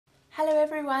Hello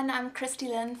everyone, I'm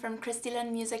Christy-Lyn from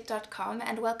christylynmusic.com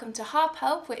and welcome to Harp,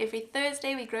 where every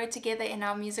Thursday we grow together in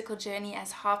our musical journey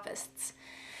as harpists.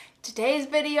 Today's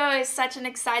video is such an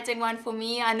exciting one for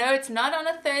me. I know it's not on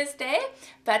a Thursday,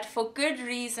 but for good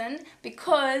reason,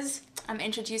 because I'm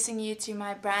introducing you to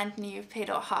my brand new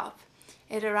pedal harp.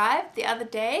 It arrived the other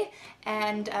day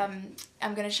and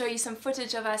I'm going to show you some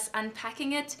footage of us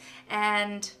unpacking it,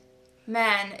 and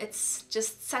man, it's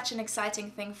just such an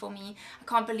exciting thing for me. I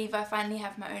can't believe I finally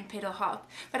have my own pedal harp.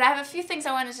 But I have a few things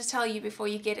I wanted to tell you before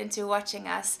you get into watching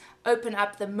us open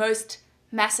up the most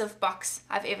massive box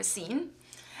I've ever seen.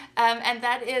 And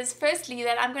that is firstly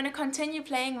that I'm going to continue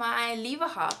playing my lever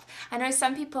harp. I know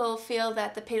some people feel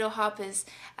that the pedal harp is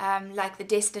like the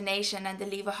destination and the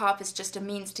lever harp is just a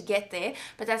means to get there,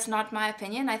 but that's not my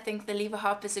opinion. I think the lever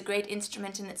harp is a great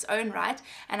instrument in its own right,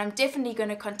 and I'm definitely going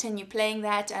to continue playing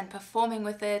that and performing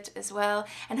with it as well,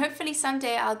 and hopefully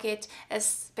someday I'll get a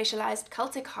specialized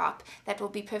Celtic harp that will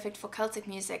be perfect for Celtic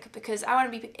music, because I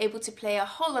want to be able to play a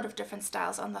whole lot of different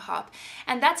styles on the harp.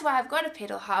 And that's why I've got a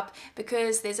pedal harp,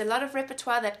 because there's a lot of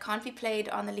repertoire that can't be played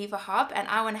on the lever harp, and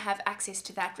I want to have access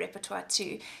to that repertoire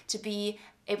too, to be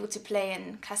able to play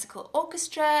in classical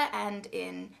orchestra and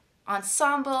in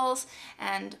ensembles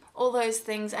and all those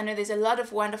things. I know there's a lot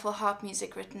of wonderful harp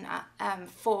music written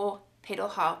for pedal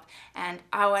harp, and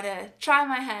I want to try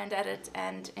my hand at it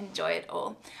and enjoy it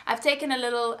all. I've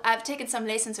taken some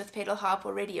lessons with pedal harp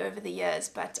already over the years,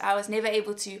 but I was never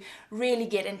able to really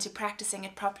get into practicing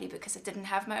it properly because I didn't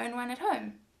have my own one at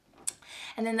home.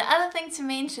 And then the other thing to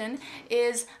mention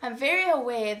is I'm very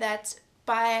aware that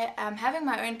by having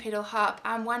my own pedal harp,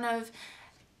 I'm one of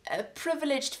a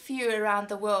privileged few around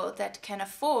the world that can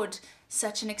afford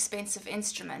such an expensive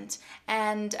instrument.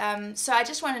 And so I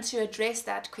just wanted to address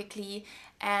that quickly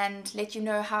and let you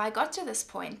know how I got to this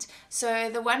point. So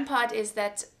the one part is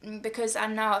that because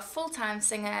I'm now a full-time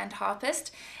singer and harpist,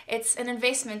 it's an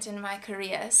investment in my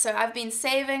career. So I've been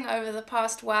saving over the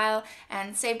past while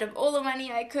and saved up all the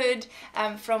money I could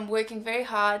from working very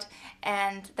hard,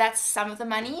 and that's some of the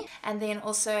money. And then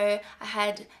also I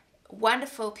had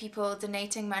wonderful people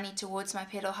donating money towards my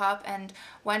pedal harp, and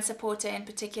one supporter in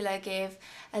particular gave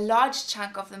a large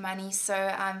chunk of the money, so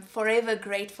I'm forever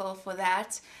grateful for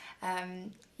that.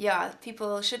 Yeah,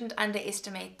 people shouldn't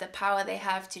underestimate the power they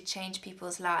have to change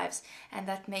people's lives, and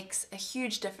that makes a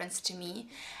huge difference to me.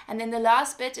 And then the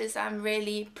last bit is I'm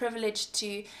really privileged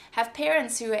to have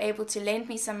parents who are able to lend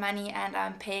me some money, and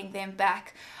I'm paying them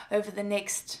back over the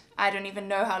next, I don't even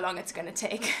know how long it's going to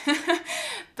take.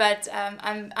 But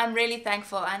I'm really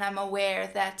thankful, and I'm aware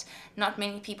that not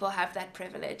many people have that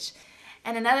privilege.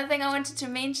 And another thing I wanted to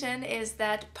mention is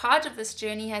that part of this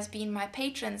journey has been my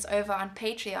patrons over on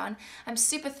Patreon. I'm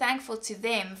super thankful to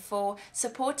them for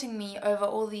supporting me over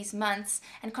all these months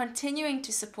and continuing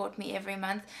to support me every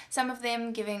month. Some of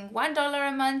them giving $1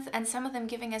 a month, and some of them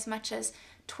giving as much as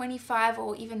 $25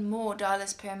 or even more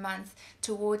per month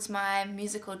towards my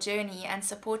musical journey and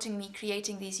supporting me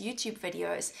creating these YouTube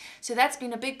videos. So that's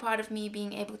been a big part of me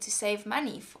being able to save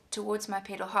money towards my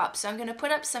pedal harp. So I'm going to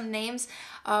put up some names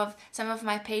of some of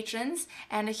my patrons,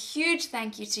 and a huge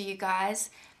thank you to you guys.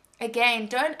 Again,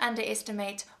 don't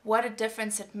underestimate what a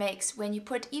difference it makes when you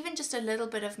put even just a little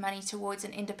bit of money towards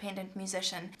an independent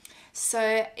musician.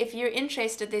 So if you're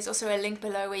interested, there's also a link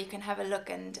below where you can have a look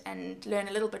and learn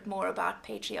a little bit more about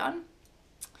Patreon.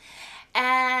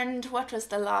 And what was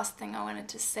the last thing I wanted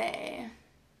to say?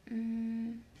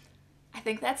 I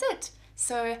think that's it.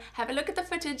 So have a look at the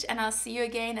footage, and I'll see you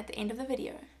again at the end of the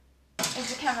video. Is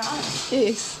the camera on?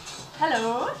 Yes.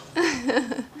 Hello.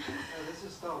 This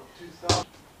is start 2000.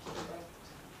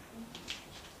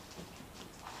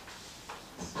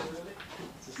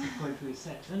 It's a point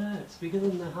reset. Oh no, it's bigger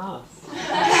than the house.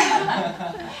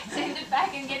 Send it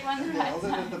back and get one right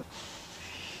side.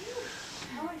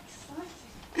 How exciting.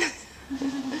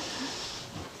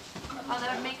 Oh,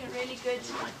 that would make a really good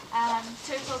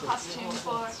turtle costume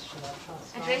for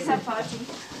a dress-up party.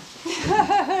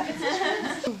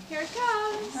 Here it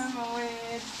comes. Oh,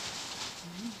 weird.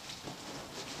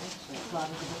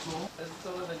 It's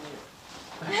taller than you.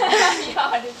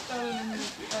 Yeah, it is taller than you.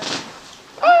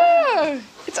 Oh,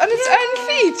 it's on its own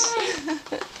feet.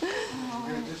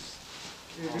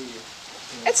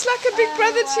 It's like a big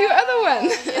brother to your other one.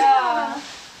 Yeah.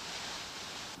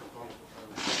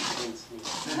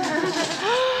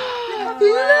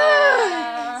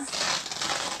 Look!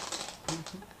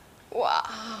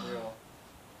 Wow.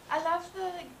 I love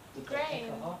the grain.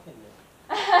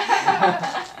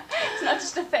 It's It's not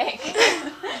just a fake.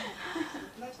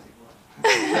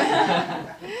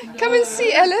 Come and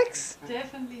see, Alex.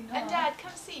 Definitely not. And Dad,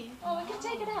 come see. Oh, we can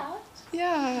take it out.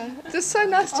 Yeah, it's just so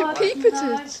nice to peep at it.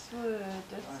 Nice wood.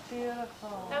 It's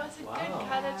beautiful. That was a good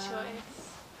colour choice.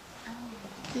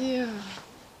 Yeah.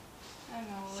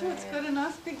 So it's got a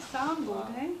nice big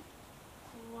soundboard, eh?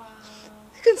 Wow.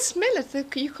 You can smell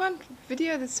it. You can't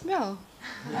video the smell.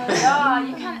 Yeah,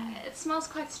 you can. It smells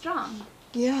quite strong.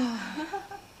 Yeah.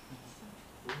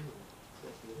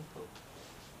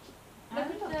 Look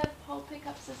at the whole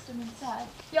pickup system inside.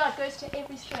 Yeah, it goes to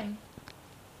every string.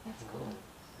 That's cool.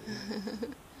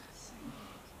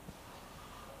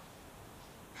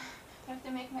 I have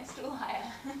to make my stool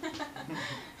higher.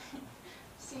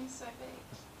 Seems so big.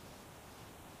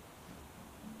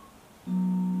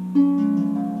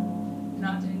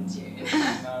 Not in tune.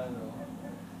 Not at all.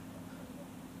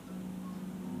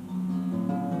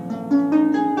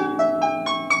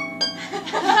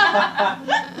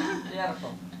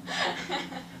 Beautiful.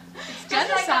 Just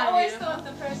like I always thought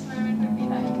the first moment would be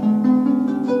like.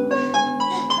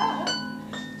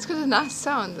 It's got a nice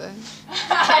sound though.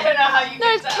 I don't know how you No,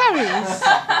 can it tell. carries.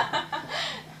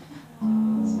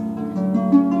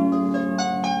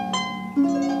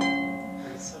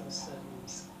 There's sort of some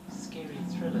scary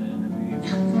thriller in the movie.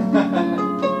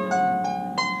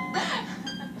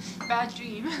 Bad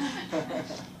dream.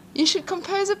 You should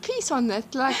compose a piece on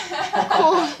that, like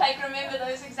call, Like remember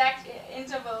those exact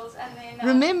intervals and then.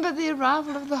 Remember the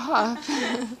Arrival of the Harp.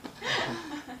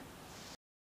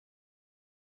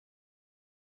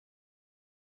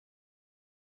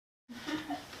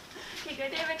 Okay, go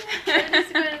David.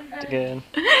 Again.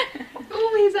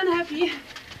 Oh, he's unhappy.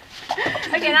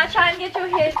 Okay, now try and get your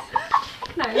heads.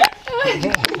 No.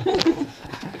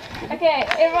 Okay,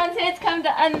 everyone's heads come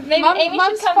down. Maybe Amy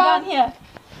Mum's should come fine. down here.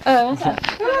 Oh,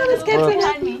 let's get Whoops.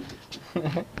 behind me.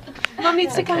 Mum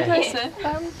needs to come Okay. closer.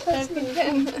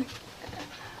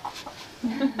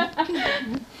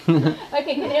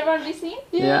 Okay, can everyone be seen?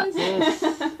 Yes.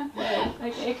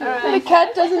 Okay, cool. The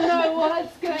cat doesn't know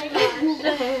what's going on.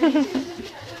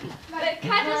 The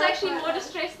cat was actually more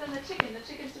distressed than the chicken. The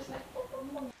chicken's just like.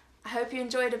 I hope you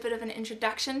enjoyed a bit of an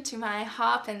introduction to my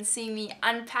harp and seeing me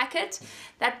unpack it.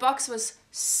 That box was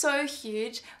so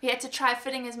huge. We had to try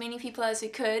fitting as many people as we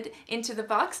could into the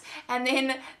box. And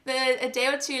then a day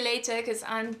or two later, because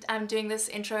I'm doing this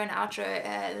intro and outro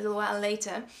a little while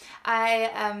later,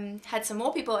 I had some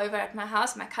more people over at my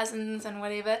house, my cousins and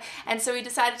whatever. And so we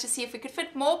decided to see if we could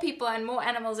fit more people and more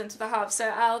animals into the harp. So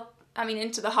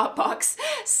into the harp box.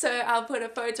 So I'll put a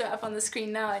photo up on the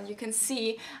screen now and you can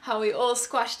see how we all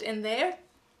squashed in there.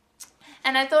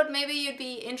 And I thought maybe you'd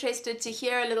be interested to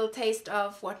hear a little taste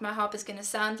of what my harp is going to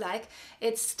sound like.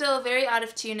 It's still very out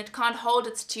of tune. It can't hold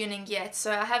its tuning yet.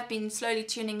 So I have been slowly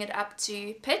tuning it up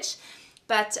to pitch,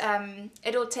 but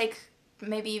it'll take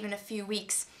maybe even a few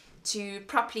weeks to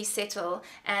properly settle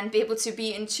and be able to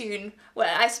be in tune.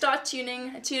 Well, I start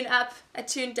tuning, I tune up, I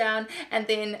tune down, and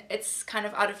then it's kind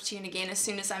of out of tune again as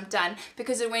soon as I'm done,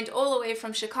 because it went all the way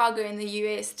from Chicago in the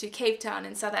US to Cape Town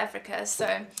in South Africa,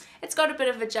 so it's got a bit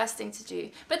of adjusting to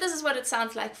do. But this is what it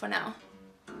sounds like for now.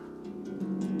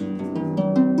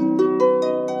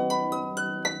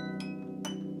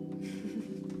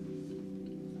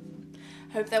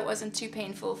 Hope that wasn't too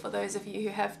painful for those of you who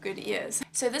have good ears.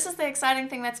 So this is the exciting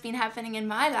thing that's been happening in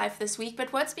my life this week,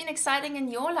 but what's been exciting in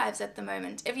your lives at the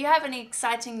moment? If you have any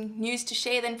exciting news to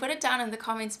share, then put it down in the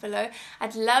comments below.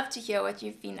 I'd love to hear what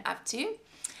you've been up to.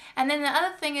 And then the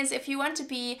other thing is, if you want to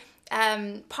be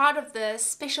part of the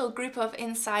special group of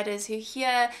insiders who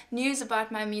hear news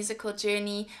about my musical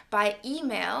journey by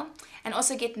email and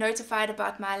also get notified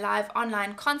about my live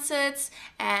online concerts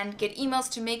and get emails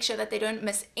to make sure that they don't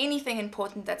miss anything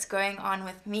important that's going on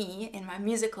with me in my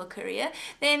musical career,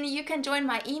 then you can join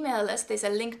my email list. There's a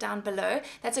link down below.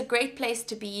 That's a great place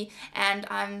to be, and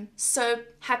I'm so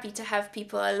happy to have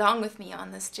people along with me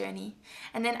on this journey.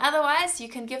 And then otherwise, you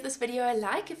can give this video a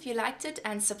like if you liked it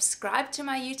and subscribe to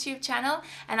my YouTube channel,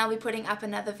 and I'll be putting up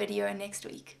another video next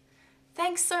week.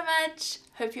 Thanks so much.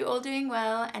 Hope you're all doing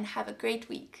well and have a great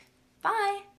week. Bye.